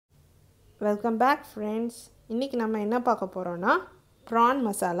Welcome back friends. இன்னைக்கு நம்ம என்ன பார்க்க போறோம்னா prawn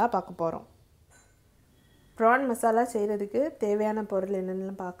மசாலா பார்க்க போறோம். prawn மசாலா செய்யிறதுக்கு தேவையான பொருள்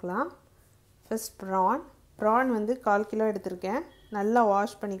என்னன்னு பார்க்கலாம். First prawn வந்து 1/4 கிலோ எடுத்துர்க்கேன். நல்லா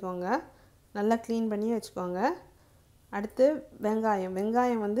வாஷ் பண்ணிக்கோங்க. நல்லா க்ளீன் பண்ணி வெச்சுக்கோங்க. அடுத்து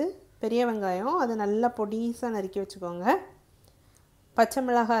வெங்காயம் வந்து பெரிய வெங்காயம் அது நல்லா பொடிசா நறுக்கி வெச்சுக்கோங்க. பச்சை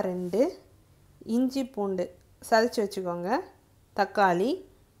மிளகாய் 2, இஞ்சி பூண்டு சலிச்சு வெச்சுக்கோங்க. தக்காளி,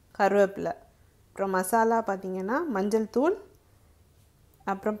 கருவேப்பிலை, அப்புறம் மசாலா பார்த்தீங்கன்னா மஞ்சள் தூள்,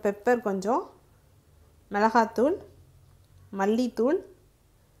 அப்புறம் பெப்பர் கொஞ்சம், மிளகாய்த்தூள், மல்லித்தூள்,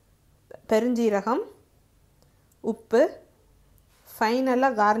 பெருஞ்சீரகம், உப்பு,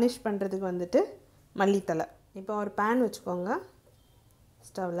 ஃபைனலாக கார்னிஷ் பண்ணுறதுக்கு வந்துட்டு மல்லித்தலை. இப்போ ஒரு பேன் வச்சுக்கோங்க.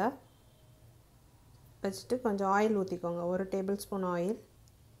 ஸ்டவ்வில் வச்சுட்டு கொஞ்சம் ஆயில் ஊற்றிக்கோங்க. 1 டேபிள்ஸ்பூன் ஆயில்.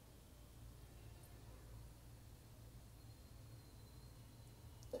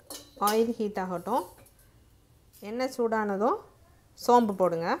 ஆயில் ஹீட் ஆகட்டும். எண்ணெய் சூடானதும் சோம்பு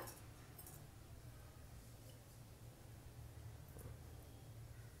போடுங்க.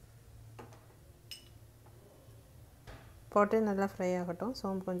 போட்டு நல்லா ஃப்ரை ஆகட்டும்.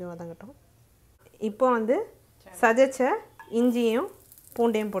 சோம்பு கொஞ்சம் வதங்கட்டும். இப்போ வந்து சதைச்ச இஞ்சியும்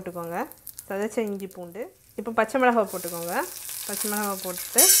பூண்டையும் போட்டுக்கோங்க. சதைச்ச இஞ்சி பூண்டு. இப்போ பச்சை மிளகாய் போட்டுக்கோங்க. பச்சை மிளகாய்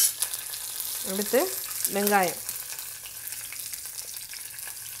போட்டுட்டு அடுத்து வெங்காயம்.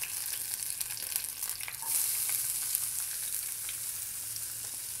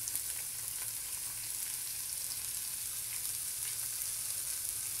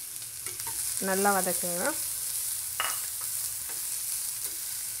 நல்லா வதக்குங்க.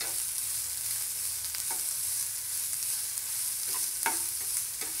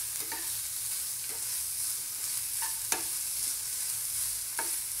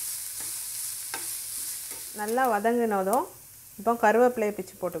 நல்லா வதங்கினதும் இப்போ கருவேப்பிலையை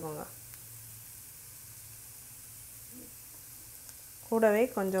பிச்சு போட்டுக்கோங்க. கூடவே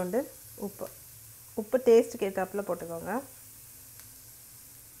கொஞ்சோண்டு உப்பு டேஸ்ட்டுக்கு ஏற்றாப்புல போட்டுக்கோங்க.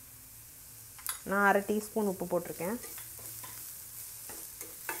 நான் 1/2 டீஸ்பூன் உப்பு போட்டிருக்கேன்.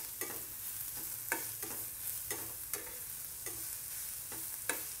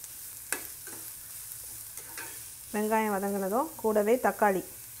 வெங்காயம் வதங்கினதும் கூடவே தக்காளியை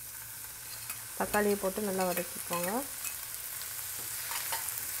போட்டு நல்லா வதக்கிக்கோங்க.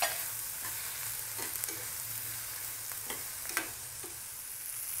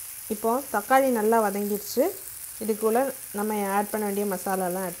 இப்போது தக்காளி நல்லா வதங்கிடுச்சு. இதுக்குள்ளே நம்ம ஆட் பண்ண வேண்டிய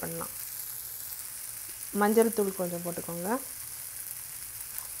மசாலாலாம் ஆட் பண்ணலாம். மஞ்சள் தூள் கொஞ்சம் போட்டுக்கோங்க.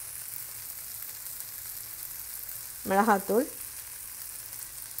 மிளகாய்த்தூள்,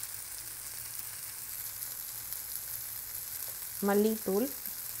 மல்லித்தூள்,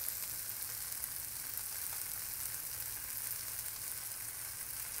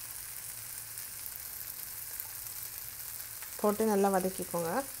 போட்டு நல்லா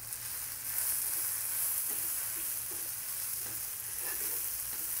வதக்கிக்கோங்க.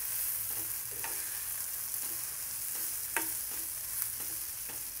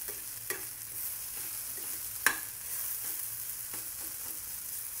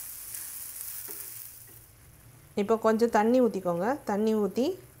 இப்போ கொஞ்சம் தண்ணி ஊற்றிக்கோங்க. தண்ணி ஊற்றி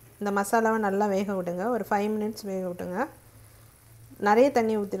இந்த மசாலாவை நல்லா வேக விடுங்க. ஒரு 5 மினிட்ஸ் வேக விட்டுங்க. நிறைய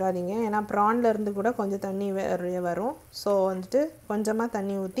தண்ணி ஊற்றிடாதீங்க, ஏன்னா ப்ரான்லேருந்து கூட கொஞ்சம் தண்ணி வரும். ஸோ வந்துட்டு கொஞ்சமாக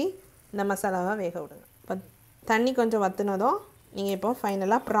தண்ணி ஊற்றி இந்த மசாலாவை வேக விடுங்க. இப்போ தண்ணி கொஞ்சம் வற்றினதும் நீங்கள் இப்போ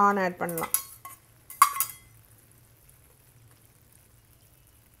ஃபைனலாக ப்ரான் ஆட் பண்ணலாம்.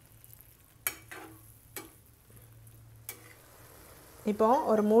 இப்போ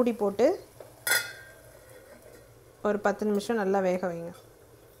ஒரு மூடி போட்டு ஒரு 10 நிமிஷம் நல்லா வேக வைங்க.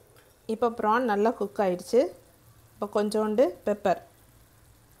 இப்போ ப்ரான் நல்லா குக் ஆகிடுச்சு. இப்போ கொஞ்சோண்டு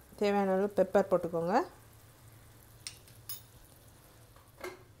தேவையான அளவு பெப்பர் போட்டுக்கோங்க.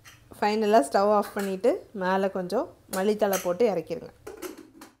 ஃபைனலாக ஸ்டவ் ஆஃப் பண்ணிவிட்டு மேலே கொஞ்சம் மல்லித்தலை போட்டு இறக்கிடுங்க.